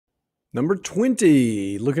Number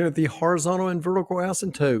 20, looking at the horizontal and vertical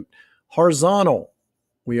asymptote. Horizontal,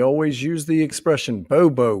 we always use the expression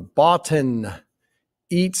Bobo Botan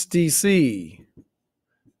eats DC.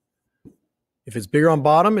 If it's bigger on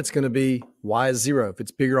bottom, it's going to be y is 0. If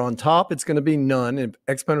it's bigger on top, it's going to be none. If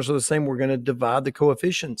exponents are the same, we're going to divide the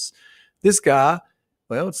coefficients. This guy,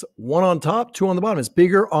 well, it's 1 on top, 2 on the bottom. It's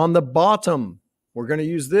bigger on the bottom. We're going to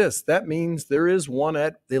use this. That means there is 1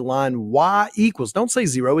 at the line y equals. Don't say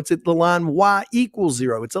 0. It's at the line y equals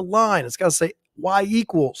 0. It's a line. It's got to say y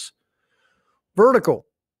equals. Vertical.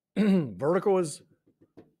 Vertical is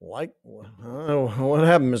like, what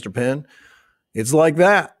happened, Mr. Penn? It's like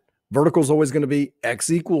that. Vertical is always going to be x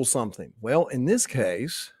equals something. Well, in this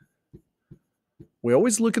case, we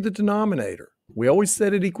always look at the denominator. We always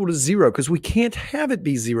set it equal to 0 because we can't have it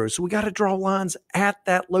be 0. So we got to draw lines at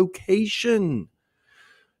that location.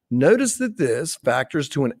 Notice that this factors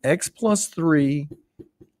to an x plus 3,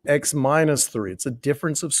 x minus 3. It's a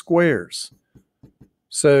difference of squares.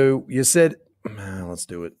 So you said, let's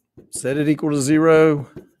do it. Set it equal to 0.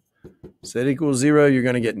 Set it equal to 0. You're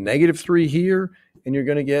going to get negative 3 here, and you're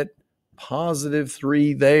going to get positive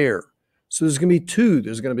 3 there. So there's going to be 2.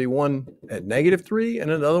 There's going to be one at negative 3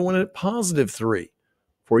 and another one at positive 3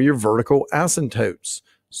 for your vertical asymptotes.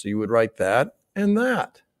 So you would write that and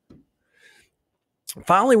that.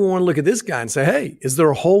 Finally, we want to look at this guy and say, hey, is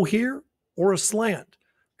there a hole here or a slant?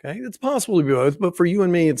 Okay, it's possible to be both, but for you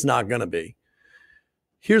and me, it's not going to be.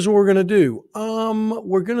 Here's what we're going to do.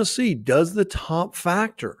 We're going to see, does the top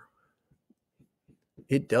factor?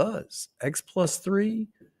 It does. X plus 3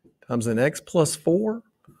 times an x plus 4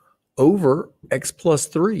 over x plus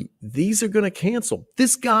 3. These are going to cancel.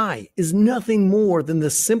 This guy is nothing more than the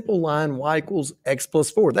simple line y equals x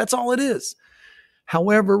plus 4. That's all it is.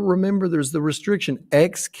 However, remember there's the restriction.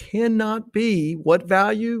 X cannot be what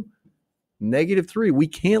value? Negative 3. We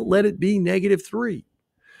can't let it be negative 3.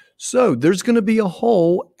 So there's going to be a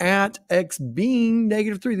hole at x being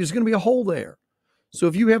negative 3. There's going to be a hole there. So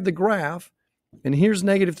if you have the graph, and here's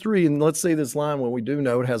negative 3, and let's say this line, well, we do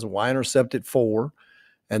know it has a y-intercept at 4,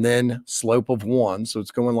 and then slope of 1, so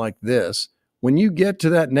it's going like this. When you get to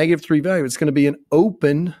that negative 3 value, it's going to be an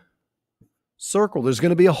open circle. There's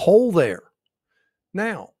going to be a hole there.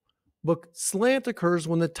 Now, look, slant occurs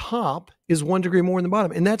when the top is 1 degree more than the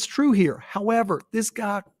bottom, and that's true here. However, this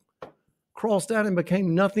guy crossed out and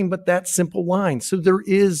became nothing but that simple line. So there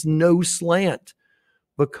is no slant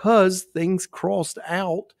because things crossed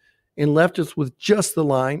out and left us with just the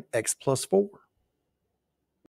line x plus 4.